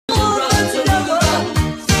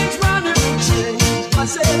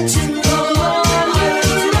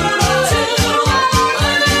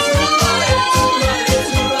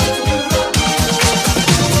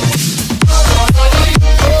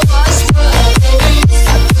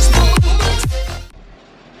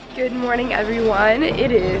morning, everyone.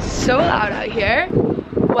 It is so loud out here.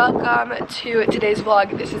 Welcome to today's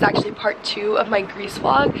vlog. This is actually part 2 of my Greece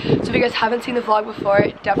vlog. So if you guys haven't seen the vlog before,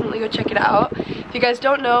 definitely go check it out. If you guys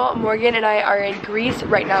don't know, Morgan and I are in Greece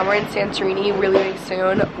right now. We're in Santorini. We're leaving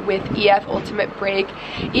soon with EF Ultimate Break.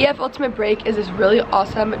 EF Ultimate Break is this really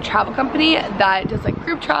awesome travel company that does like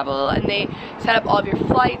group travel, and they set up all of your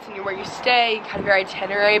flights and where you stay, kind of your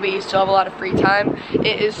itinerary, but you still have a lot of free time.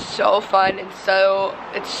 It is so fun and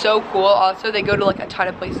it's so cool. Also, they go to like a ton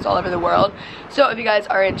of places all over the world. So if you guys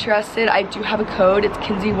are interested, I do have a code. It's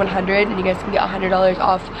Kenzie100, and you guys can get $100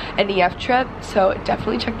 off an EF trip. So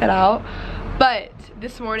definitely check that out. But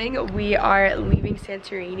this morning we are leaving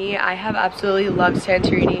Santorini. I have absolutely loved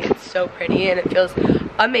Santorini. It's so pretty and it feels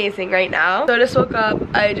amazing right now. So I just woke up,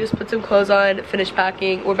 I just put some clothes on, finished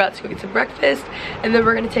packing. We're about to go get some breakfast, and then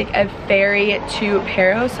we're gonna take a ferry to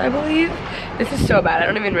Paros, I believe. This is so bad, I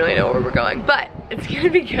don't even really know where we're going, but it's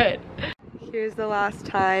gonna be good. Here's the last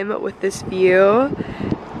time with this view.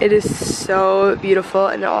 It is so beautiful,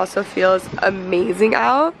 and it also feels amazing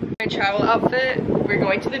out. My travel outfit, we're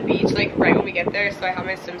going to the beach like right when we get there, so I have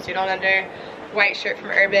my swimsuit on under, white shirt from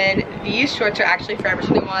Urban. These shorts are actually Forever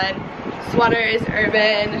 21. Sweater is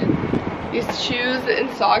Urban. These shoes and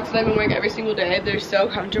socks that I've been wearing every single day, they're so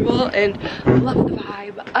comfortable and love the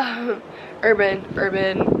vibe. Urban.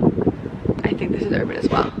 I think this is Urban as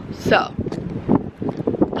well. So,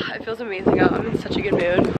 it feels amazing out. I'm in such a good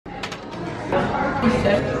mood.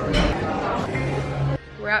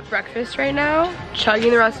 We're at breakfast right now,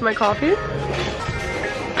 chugging the rest of my coffee.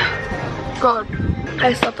 God,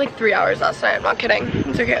 I slept like 3 hours last night, I'm not kidding.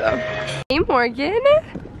 It's okay though. Hey Morgan,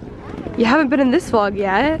 you haven't been in this vlog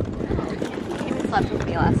yet. You slept with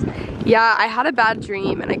me last night. Yeah, I had a bad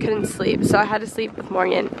dream and I couldn't sleep, so I had to sleep with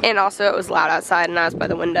Morgan. And also it was loud outside and I was by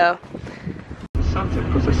the window. Sunset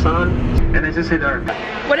because the sun, and as I say there.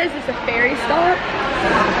 What is this, a ferry stop?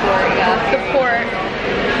 The port.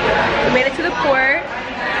 We made it to the port.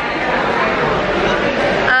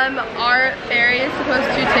 Our ferry is supposed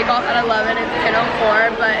to take off at 11. It's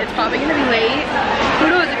 10:04, but it's probably gonna be late. Who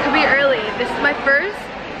knows, it could be early. This is my first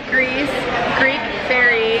Greek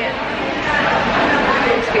ferry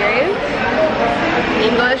experience.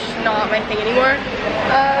 English, not my thing anymore.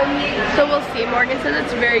 So we'll see. Morgan says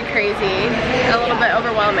it's very crazy, a little bit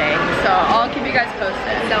overwhelming. So I'll keep you guys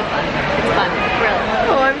posted. So fun. It's fun. Really.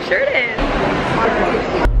 Oh, I'm sure it is.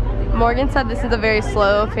 Morgan said this is a very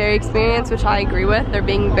slow ferry experience, which I agree with. They're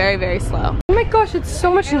being very, very slow. Oh my gosh, it's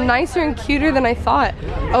so much nicer and cuter than I thought.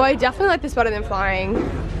 Oh, I definitely like this better than flying.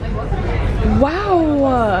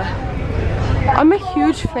 Wow. I'm a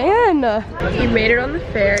huge fan. We made it on the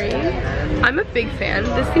ferry. I'm a big fan.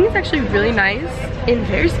 This thing is actually really nice and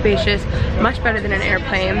very spacious, much better than an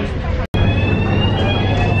airplane.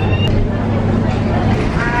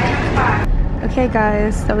 Okay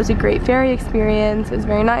guys, that was a great ferry experience. It was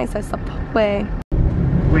very nice. I slept the whole way.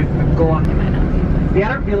 Wait, go on. The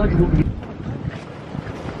other village will be.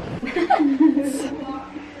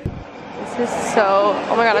 This is so,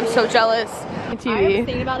 oh my god, I'm so jealous. TV. I was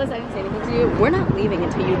thinking about this, I didn't say anything to you. We're not leaving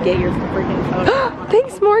until you get your freaking photo.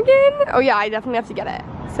 Thanks, Morgan. Oh yeah, I definitely have to get it.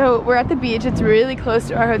 So we're at the beach. It's really close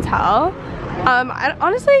to our hotel.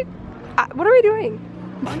 Honestly, what are we doing?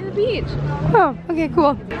 Going to the beach. Oh, okay,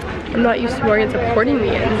 cool. I'm not used to Morgan supporting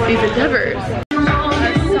me in these endeavors.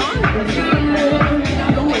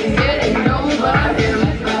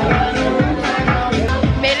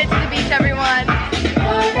 Made it to the beach, everyone.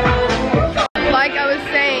 Like I was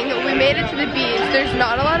saying, we made it to the beach. There's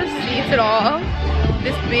not a lot of seats at all.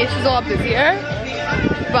 This beach is a lot busier,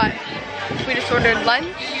 but we just ordered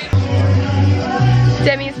lunch.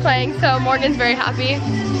 Demi's playing, so Morgan's very happy.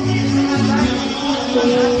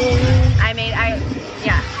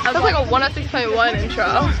 That's like a 106.1 intro.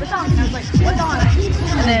 And I was like, what's on?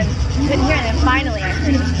 And then couldn't hear it, and then finally I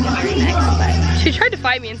heard it was Demi next. But she tried to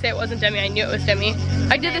fight me and say it wasn't Demi. I knew it was Demi.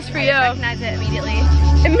 I did this for you. I recognized it immediately.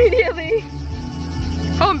 Immediately.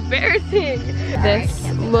 How embarrassing. This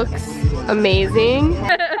looks amazing.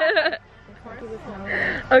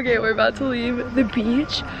 Okay, we're about to leave the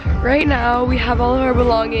beach. Right now, we have all of our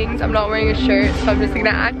belongings. I'm not wearing a shirt, so I'm just gonna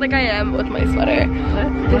act like I am with my sweater.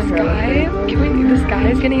 This guy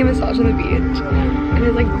is getting a massage on the beach, and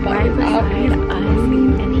his like butt is out.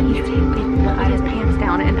 And he's taking his pants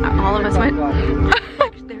down, and all of us went,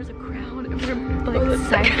 there's a crowd, and we're like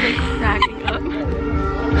silently cracking up.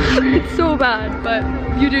 It's so bad, but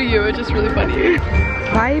you do you. It's just really funny.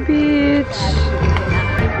 Bye, beach.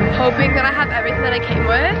 Hoping that I have everything that I came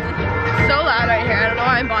with. It's so loud right here. I don't know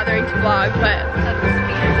why I'm bothering to vlog, but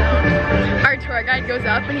our tour guide goes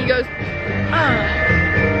up and he goes,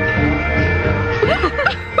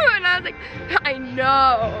 and I was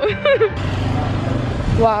no.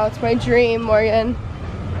 Wow, it's my dream, Morgan.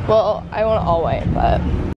 Well, I want all white, but.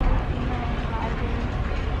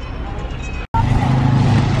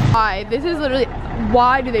 Why? This is literally,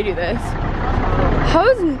 why do they do this? How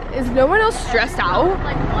is no one else stressed out?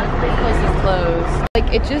 Like one big place is closed. Like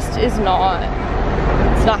it just is not,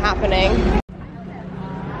 it's not happening.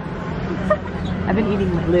 I've been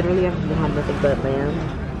eating literally I've been having nothing but lamb.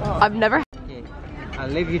 I've never. I'll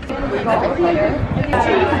leave you. Okay,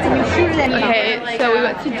 so we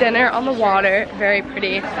went to dinner on the water, very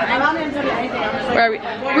pretty. Where are we?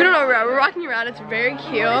 We don't know where we're walking around, it's very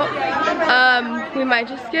cute. We might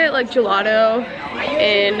just get like gelato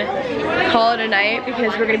and call it a night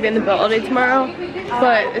because we're gonna be in the boat all day tomorrow.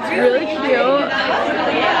 But it's really cute.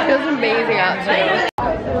 It feels amazing out too.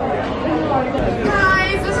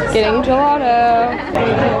 Getting gelato.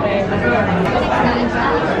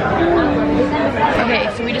 Okay,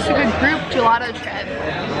 so we just took a group gelato trip.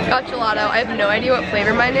 Got gelato. I have no idea what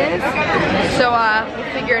flavor mine is, so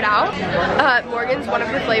we'll figure it out. Morgan's one of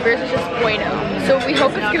her flavors is just bueno, so we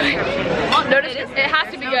hope it's good. Notice it has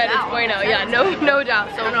to be good. It's bueno. Yeah, no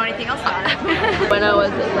doubt. So I don't know anything else about it. Bueno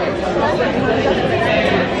was it like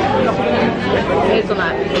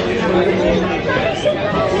hazelnut.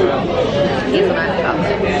 Hazelnut.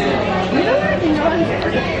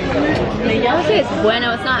 I would say it's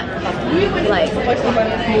bueno, it's not like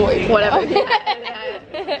Whatever.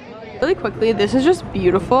 Really quickly, this is just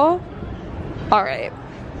beautiful. All right,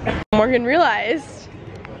 Morgan realized,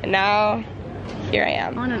 and now here I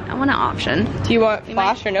am. I want an option. Do you want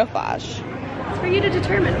flash or no flash? It's for you to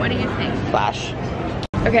determine. What do you think? Flash.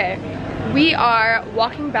 Okay, we are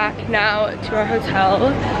walking back now to our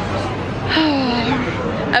hotel.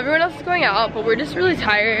 Everyone else is going out, but we're just really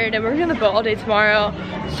tired and we're gonna be on the boat all day tomorrow.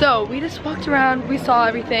 So we just walked around, we saw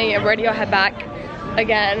everything, and we're ready to head back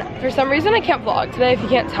again. For some reason I can't vlog today, if you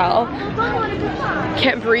can't tell.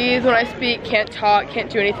 Can't breathe when I speak, can't talk, can't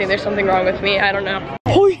do anything. There's something wrong with me, I don't know.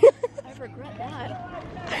 Oh yeah. I regret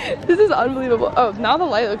that. This is unbelievable. Oh, now the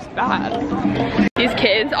light looks bad. These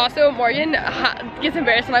kids, also Morgan gets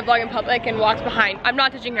embarrassed when I vlog in public and walks behind. I'm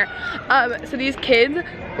not touching her. So these kids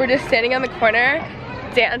were just standing on the corner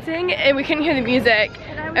dancing and we couldn't hear the music.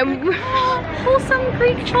 And wholesome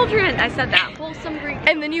Greek children. I said that. Wholesome Greek.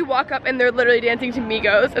 And then you walk up and they're literally dancing to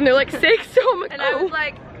Migos and they're like 6. So I'm like, and I was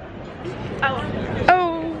like,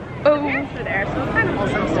 oh. Parents were there, so it's kind of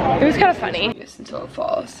wholesome stuff. It was kind of funny. Just until it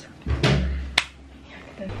falls.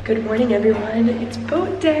 Good morning, everyone. It's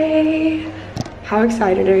boat day. How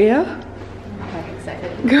excited are you? I'm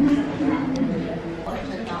excited.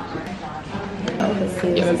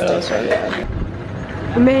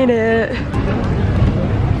 We made it.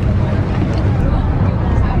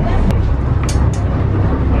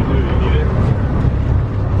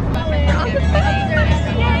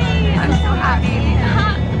 I'm so happy.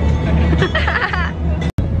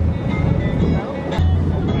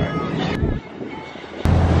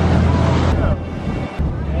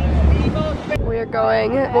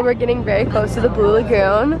 We're getting very close to the Blue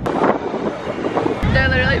Lagoon. They're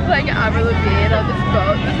literally playing Avril Lavigne on this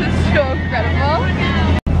boat. This is so incredible.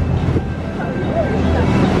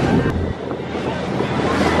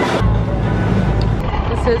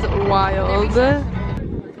 This is wild.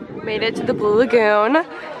 Made it to the Blue Lagoon.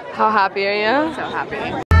 How happy are you? So happy.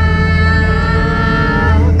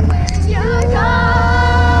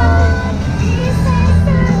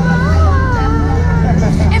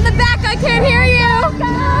 In the back, I can't hear you.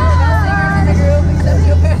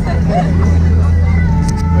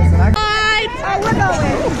 We're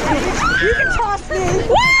going. You can toss me.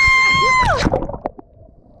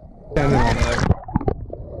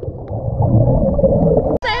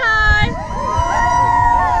 Say hi.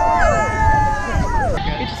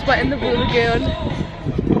 We just went in the Blue Lagoon.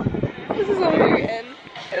 This is what we were in.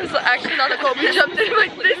 It was actually not the boat we jumped in,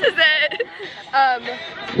 but this is it.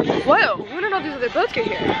 Whoa, when did all these other boats get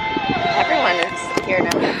here? Everyone is here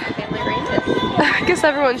now. Family arrangements. I guess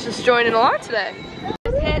everyone's just joining along today.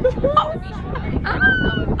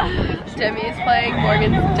 Demi is playing,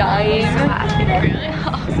 Morgan's dying.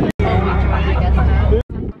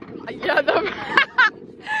 Yeah,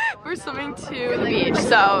 we're swimming to the beach,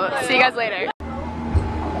 so see you guys later.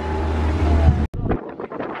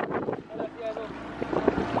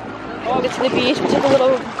 We get to the beach, we took a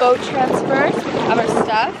little boat transfer, so we can have our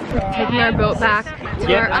stuff. We're taking our boat back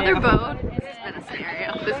to our other boat.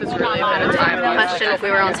 This has really been a time question if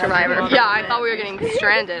we were on Survivor. Yeah, I thought we were getting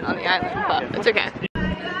stranded on the island, but it's okay.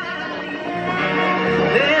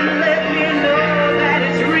 Then let me know that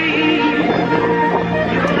it's real.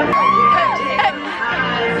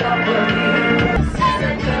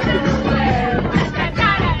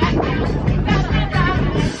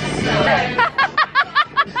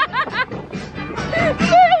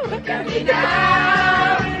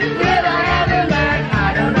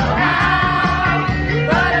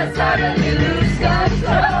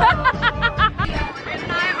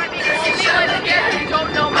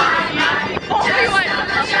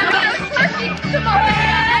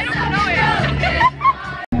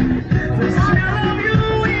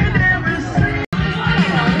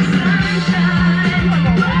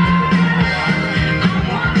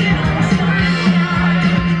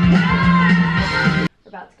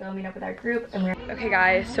 Okay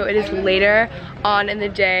guys, so it is later on in the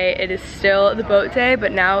day. It is still the boat day,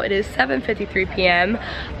 but now it is 7:53 p.m.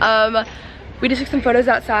 We just took some photos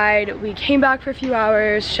outside. We came back for a few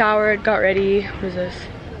hours, showered, got ready. What is this?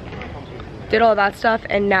 Did all that stuff,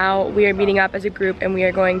 and now we are meeting up as a group and we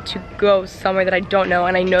are going to go somewhere that I don't know,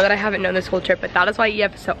 and I know that I haven't known this whole trip, but that is why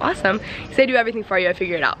EF is so awesome, because they do everything for you. I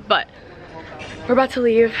figure it out. But we're about to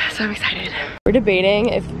leave, so I'm excited. We're debating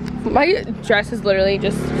if my dress is literally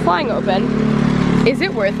just flying open. Is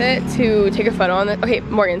it worth it to take a photo on this? Okay,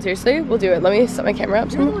 Morgan, seriously, we'll do it. Let me set my camera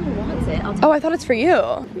up. You're the one who wants it. Oh, I thought it's for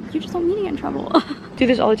you. You just don't need to get in trouble. Do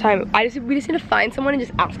this all the time. We just need to find someone and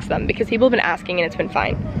just ask them, because people have been asking and it's been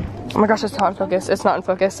fine. Oh my gosh, it's not in focus. It's not in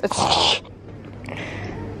focus. It's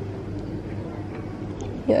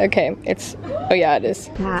yeah, okay. It's oh yeah, it is.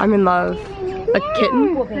 I'm in love. A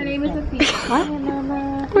kitten? Her name is Sophia. What? Oh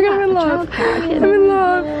my god, I'm in love. I'm in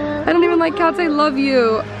love. I don't even like cats. I love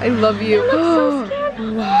you. I love you. Oh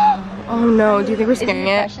wow. Oh no, do you think we're scaring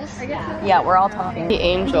it? Yeah, we're all talking. The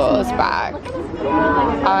angel is back.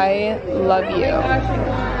 I love you.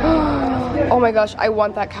 Oh my gosh, I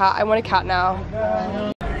want that cat. I want a cat now.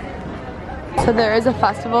 So there is a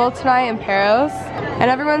festival tonight in Paros,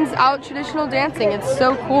 and everyone's out traditional dancing. It's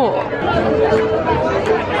so cool.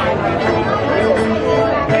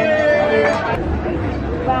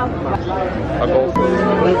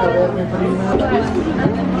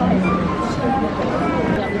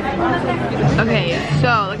 Okay,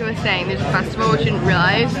 so like I was saying, there's a festival which I didn't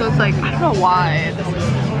realize, so it's like, I don't know why this is.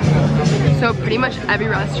 So pretty much every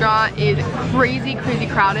restaurant is crazy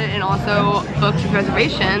crowded and also booked with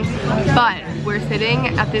reservations, but we're sitting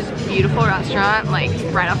at this beautiful restaurant like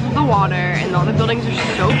right off of the water, and all the buildings are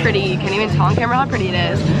so pretty. You can't even tell on camera how pretty it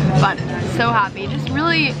is, but so happy. Just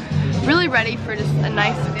really ready for just a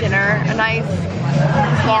nice dinner, a nice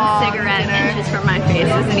long cigarette dinner. inches from my face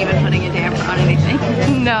isn't even putting a damper on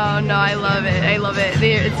anything. No, I love it. I love it.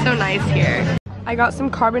 It's so nice here. I got some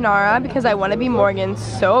carbonara because I want to be Morgan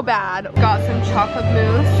so bad. Got some chocolate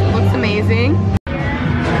mousse. Looks amazing.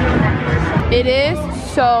 It is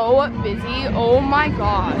so busy. Oh my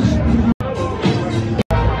gosh.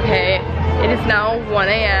 Okay, it is now 1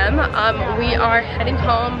 a.m. We are heading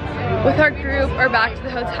home with our group or back to the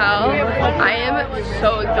hotel. I am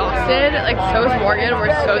so exhausted. Like, so is Morgan.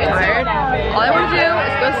 We're so tired. All I want to do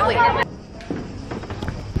is go to sleep.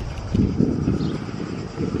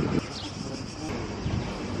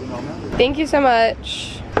 Thank you so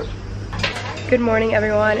much. Good morning,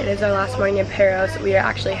 everyone. It is our last morning in Paros. We are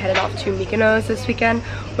actually headed off to Mykonos this weekend,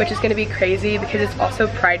 which is going to be crazy because it's also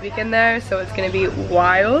Pride weekend there, so it's going to be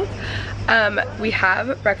wild. We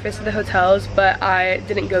have breakfast at the hotels, but I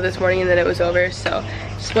didn't go this morning and then it was over, so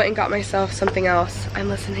just went and got myself something else. I'm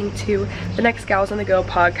listening to the Next Gals on the Go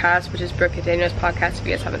podcast, which is Brooke and Daniel's podcast if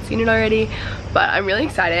you guys haven't seen it already. But I'm really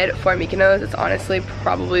excited for Mykonos. It's honestly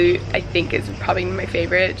probably, I think it's probably my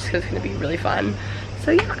favorite just because it's going to be really fun.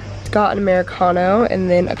 So yeah. Got an Americano and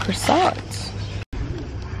then a croissant.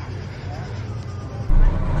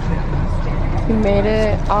 We made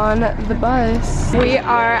it on the bus. We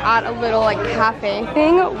are at a little like cafe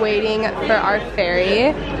thing waiting for our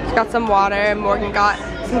ferry. She's got some water. Morgan got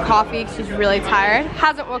some coffee because she's really tired.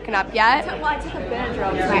 Hasn't woken up yet. Well, I took a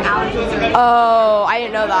Benadryl because my allergies are Oh, I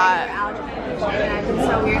didn't know that. and I've been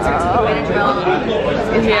so weird, so I took a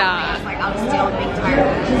Benadryl. Yeah. Like, I'll just deal with being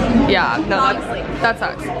tired. Yeah, no, that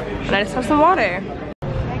sucks. And I just have some water.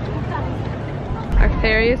 Our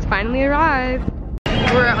ferry has finally arrived.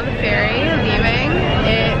 We're on the ferry, leaving.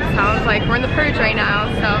 It sounds like we're in the purge right now,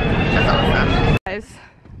 so that's awesome. Guys,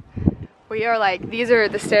 we are like, these are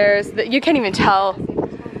the stairs that you can't even tell.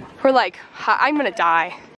 We're like, I'm gonna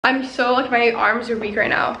die. I'm so like, my arms are weak right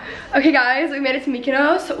now. Okay guys, we made it to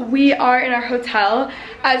Mykonos. We are in our hotel.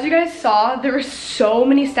 As you guys saw, there were so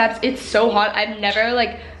many steps. It's so hot. I've never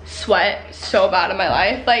like sweat so bad in my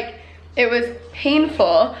life. Like, it was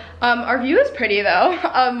painful. Our view is pretty though.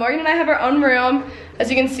 Morgan and I have our own room. As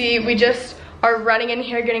you can see, we just are running in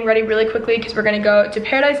here, getting ready really quickly because we're gonna go to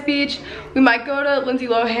Paradise Beach. We might go to Lindsay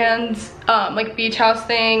Lohan's like beach house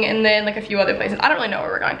thing, and then like a few other places. I don't really know where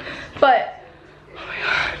we're going, but oh my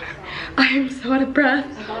god, I am so out of breath.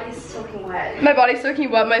 My body's soaking wet. My body's soaking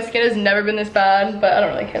wet. My skin has never been this bad, but I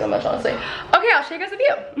don't really care that much, honestly. Okay, I'll show you guys the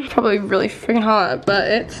view. It's probably really freaking hot, but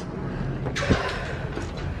it's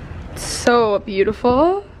so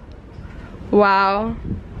beautiful. Wow,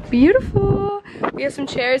 beautiful. We have some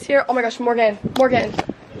chairs here. Oh my gosh, Morgan.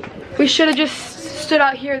 We should have just stood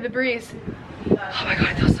out here in the breeze. Oh my god,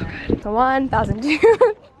 it feels so good.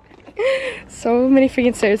 1,002. So many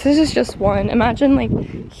freaking stairs. This is just one. Imagine like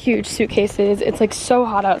huge suitcases. It's like so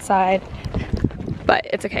hot outside. but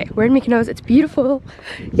it's okay. We're in Mykonos, it's beautiful.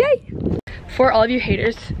 Yay! For all of you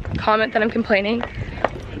haters, comment that I'm complaining.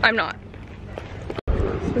 I'm not.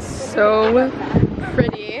 This is so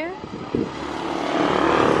pretty.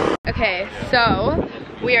 Okay, so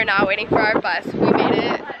we are now waiting for our bus. We made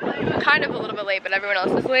it kind of a little bit late, but everyone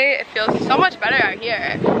else is late. It feels so much better out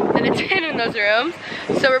here than it did in those rooms.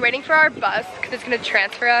 So we're waiting for our bus because it's gonna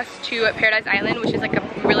transfer us to Paradise Island, which is like a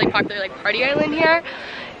really popular like party island here.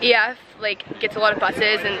 EF like gets a lot of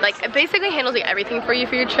buses and like it basically handles like everything for you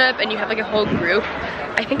for your trip, and you have like a whole group.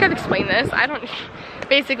 I think I've explained this.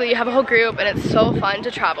 Basically you have a whole group and it's so fun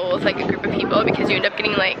to travel with like a group of people because you end up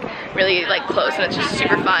getting like really like close and it's just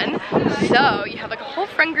super fun. So you have like a whole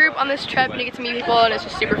friend group on this trip and you get to meet people and it's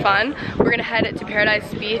just super fun. We're gonna head to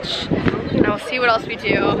Paradise Beach and we'll see what else we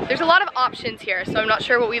do. There's a lot of options here, so I'm not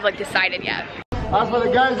sure what we've like decided yet. As for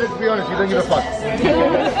the guys, let's be honest, you don't give a fuck.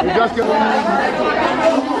 You just get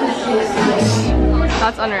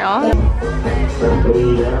That's unreal. We're at the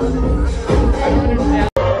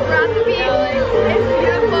beach. It's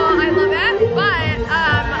beautiful. I love it. But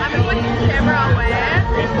I'm gonna put the camera away.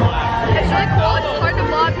 It's really cool. It's hard to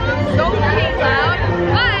vlog because it's so freaking loud.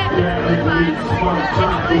 But it's really fun. It's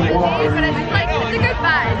really busy, but it's like it's a good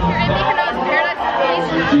vibe. You're in Mykonos, Paradise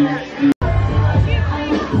Beach.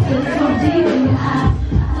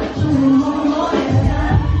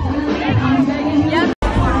 Yep.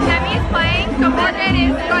 Demi's playing, so Morgan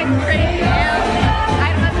is going crazy. I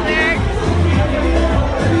don't know the lyrics.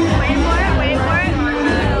 Wait for it, wait for it.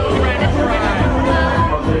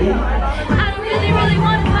 I don't really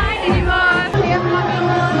want to fight anymore.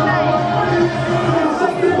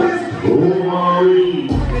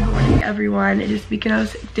 Good morning, everyone. It is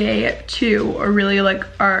Mykonos day 2, or really like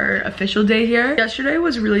our official day here. Yesterday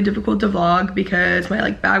was really difficult to vlog because my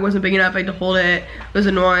like bag wasn't big enough. I had to hold it. It was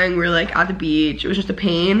annoying. We were like at the beach. It was just a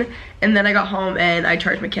pain. And then I got home and I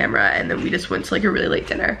charged my camera and then we just went to like a really late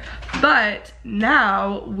dinner. But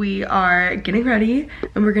now we are getting ready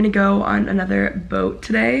and we're gonna go on another boat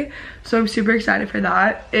today. So I'm super excited for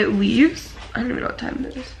that. It leaves, I don't even know what time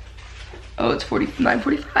it is. Oh, it's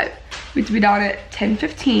 9:45. We have to be down at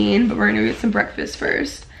 10:15, but we're gonna get some breakfast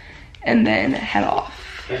first and then head off.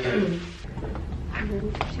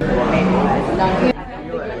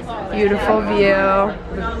 Beautiful view.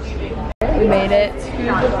 We made it to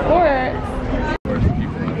the port.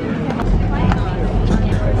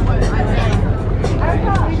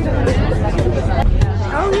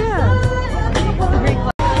 Oh yeah.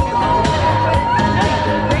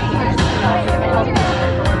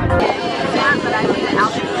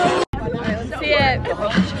 See it.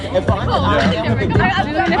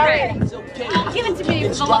 Give it to me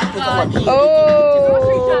for the love of God. Oh.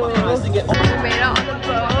 We made it on the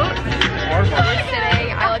boat. We're sitting.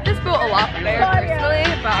 I like this boat a lot better personally,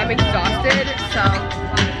 but I'm exhausted, so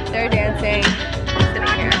they're dancing. I'm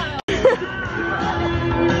sitting here.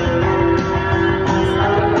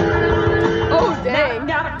 Oh dang.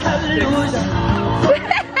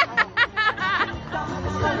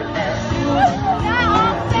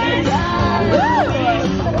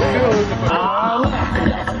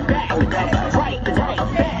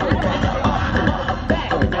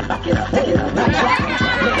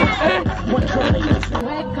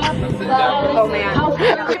 Oh man.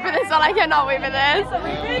 Wait for this one, I cannot wait for this.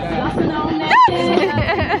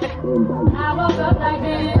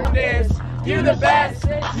 You the best.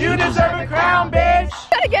 You deserve a crown, bitch.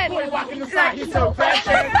 That again. Boy, walking the side, you so precious.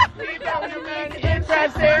 Leave that with your man,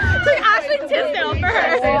 impressive. It's like Ashley Tisdale for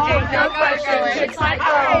her. Ain't no question. Chicks like,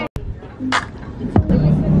 oh.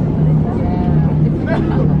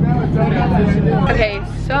 Okay,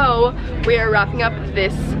 so we are wrapping up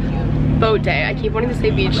this boat day. I keep wanting to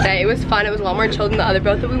say beach day. It was fun. It was a lot more chill than the other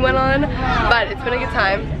boat that we went on, but it's been a good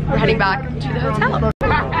time. We're heading back to the hotel.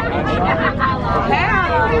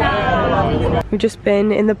 We've just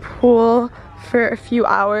been in the pool for a few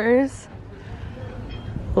hours.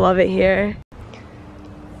 Love it here.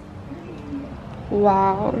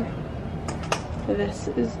 Wow. This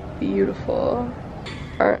is beautiful.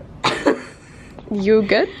 You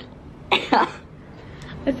good? I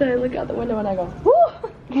said I look out the window and I go, woo!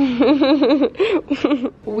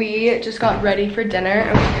 We just got ready for dinner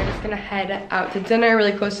and we're just gonna head out to dinner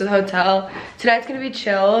really close to the hotel. Tonight's gonna be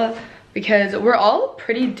chill because we're all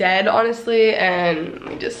pretty dead, honestly, and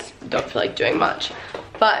we just don't feel like doing much.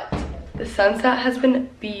 But the sunset has been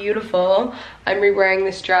beautiful. I'm re-wearing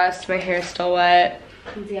this dress, my hair's still wet.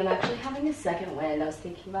 Kenzie, I'm actually having a second wind. I was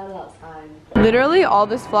thinking about it outside. Literally all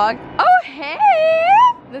this vlog, oh hey!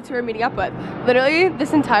 That's who we're meeting up with. Literally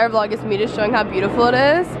this entire vlog is me just showing how beautiful it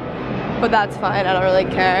is, but that's fine, I don't really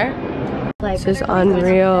care. This is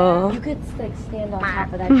unreal. You could like stand on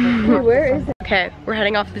top of that. Where is it? Okay, we're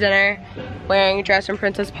heading off to dinner. Wearing a dress from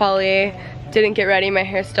Princess Polly. Didn't get ready, my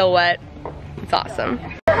hair's still wet. It's awesome.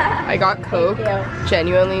 I got Coke,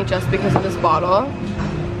 genuinely, just because of this bottle.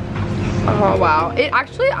 Oh wow, it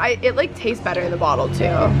actually, it like tastes better in the bottle too.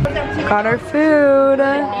 Got our food.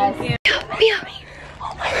 Yes. Yummy.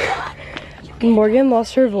 Oh my god. Morgan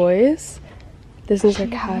lost her voice. This is her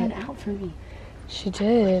cat. Out for me. She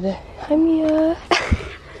did. Hi Mia.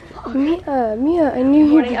 Mia, I knew you.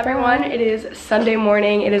 Good morning everyone, it is Sunday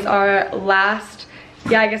morning. It is our last,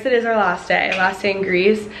 I guess it is our last day in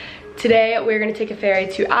Greece. Today we're gonna take a ferry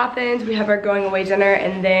to Athens. We have our going away dinner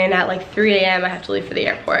and then at like 3 a.m. I have to leave for the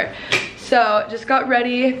airport. So just got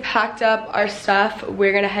ready, packed up our stuff.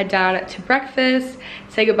 We're gonna head down to breakfast,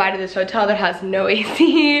 say goodbye to this hotel that has no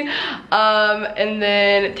AC, and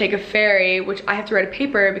then take a ferry, which I have to write a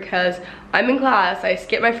paper because I'm in class. I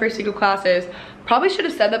skipped my first week of classes. Probably should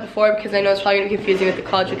have said that before because I know it's probably gonna be confusing with the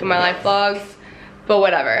college week of my life vlogs, but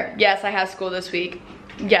whatever. Yes, I have school this week.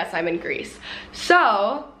 Yes, I'm in Greece.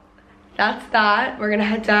 So that's that. We're gonna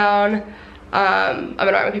head down. I'm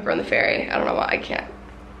gonna write my paper on the ferry. I don't know why I can't.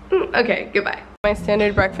 Okay, goodbye. My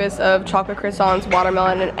standard breakfast of chocolate croissants,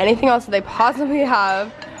 watermelon, and anything else that they possibly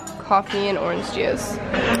have. Coffee and orange juice.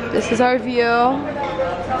 This is our view.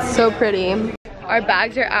 So pretty. Our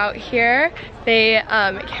bags are out here. They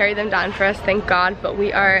carry them down for us, thank God, but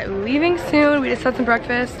we are leaving soon. We just had some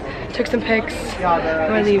breakfast, took some pics,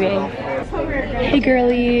 and we're leaving. Hey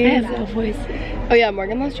girly. I have no voice. Oh yeah,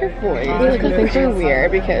 Morgan lost her voice. I think we're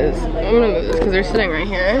weird because I'm gonna move this because they're sitting right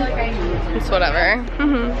here. It's whatever.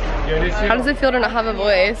 How does it feel to not have a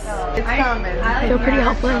voice? I feel pretty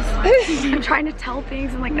helpless. I'm trying to tell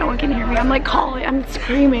things and like no one can hear me. I'm like calling, I'm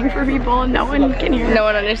screaming for people and no one can hear me. No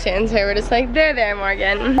one understands her. We're just like, there,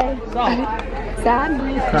 Morgan. Sad?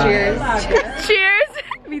 Cheers. Cheers.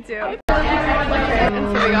 Me too.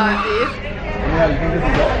 And so we got these.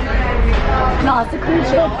 No, it's a cruise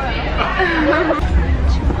ship.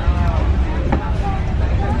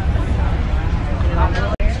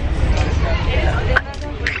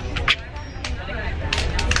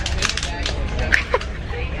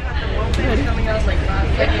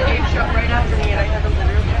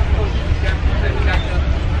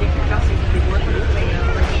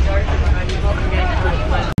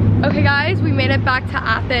 Okay guys, we made it back to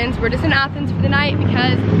Athens. We're just in Athens for the night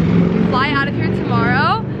because we fly out of here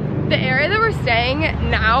tomorrow. The area that we're staying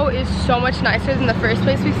now is so much nicer than the first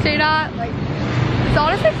place we stayed at. Like, it's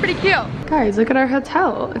honestly pretty cute. Guys, look at our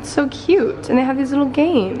hotel. It's so cute. And they have these little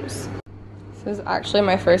games. This is actually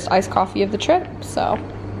my first iced coffee of the trip, so.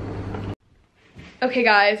 Okay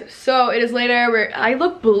guys, so it is later. I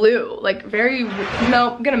look blue, like very,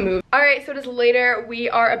 no, I'm gonna move. All right, so it is later. We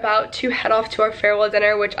are about to head off to our farewell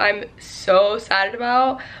dinner, which I'm so sad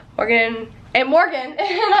about. Morgan and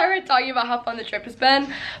I were talking about how fun the trip has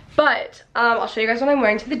been, but I'll show you guys what I'm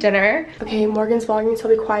wearing to the dinner. Okay, Morgan's vlogging, so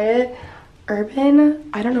I'll be quiet.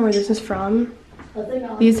 Urban, I don't know where this is from.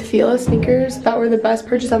 These Fila sneakers, that were the best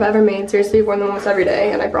purchase I've ever made. Seriously, I've worn them almost every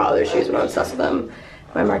day, and I brought other shoes when I was obsessed with them.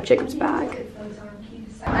 My Marc Jacobs bag.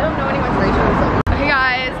 I don't know anyone's Rachel. Okay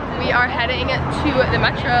guys, we are heading to the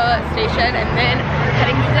metro station and then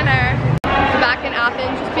heading to dinner. Back in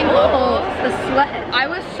Athens, just being locals. The sweat. I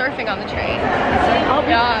was surfing on the train.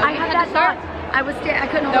 Yeah, I had that thought. I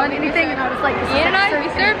couldn't hold on to anything and I was like, Ian and I, we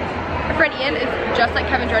surf. Our friend Ian is just like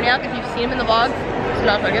Kevin Jorniak. If you've seen him in the vlogs, it's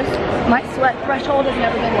not focused. My sweat threshold has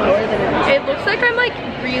never been lower than it is. It looks like I'm like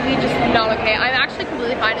really just not okay. I'm actually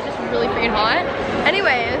completely fine. It's just really freaking hot.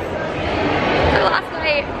 Anyways, for last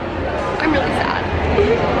night, I'm really sad.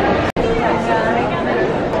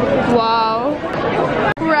 Wow.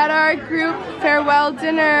 We're at our group farewell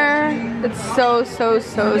dinner. It's so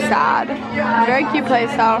sad. Very cute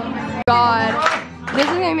place though. God. This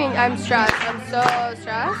is gonna mean I'm stressed. I'm so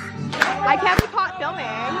stressed. I can't be caught filming.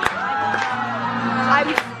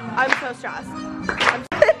 I'm so stressed.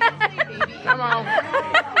 Come on.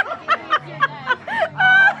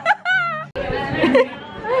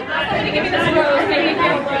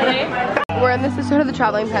 We're in the Sisterhood of the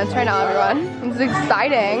Traveling Pants right now, everyone. This is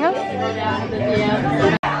exciting.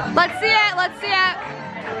 Let's see it, let's see it.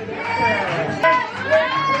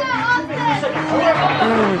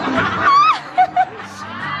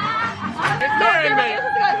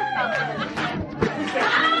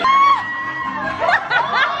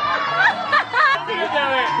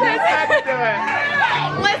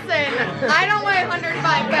 Listen, I don't weigh 105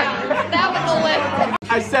 pounds. That was a lift.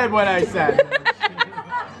 I said what I said.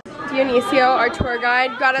 Dionisio, our tour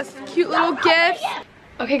guide, got us cute little gifts.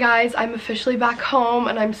 Okay guys, I'm officially back home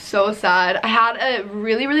and I'm so sad. I had a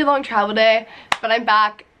really long travel day, but I'm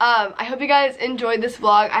back. I hope you guys enjoyed this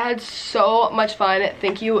vlog. I had so much fun.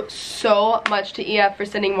 Thank you so much to EF for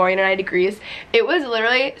sending Maureen and I to Greece. It was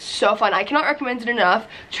literally so fun. I cannot recommend it enough.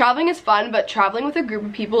 Traveling is fun, but traveling with a group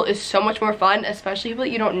of people is so much more fun, especially people that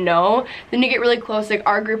you don't know. Then you get really close. Like,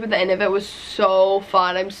 our group at the end of it was so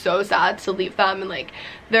fun. I'm so sad to leave them, and like,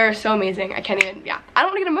 they're so amazing. I can't even, yeah, I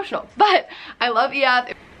don't want to get emotional, but I love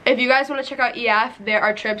EF. If you guys want to check out EF, there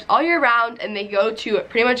are trips all year round and they go to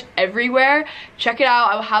pretty much everywhere. Check it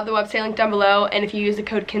out. I will have the website link down below, and if you use the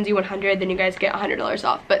code Kenzie100, then you guys get $100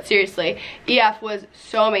 off. But seriously, EF was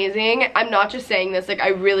so amazing. I'm not just saying this, like, I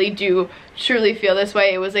really do truly feel this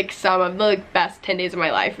way. It was like some of the like best 10 days of my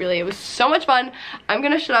life, really. It was so much fun. I'm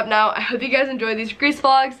gonna shut up now. I hope you guys enjoy these Greece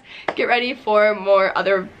vlogs. Get ready for more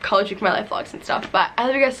other college week of my life vlogs and stuff. But I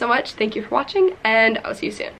love you guys so much. Thank you for watching, and I'll see you soon.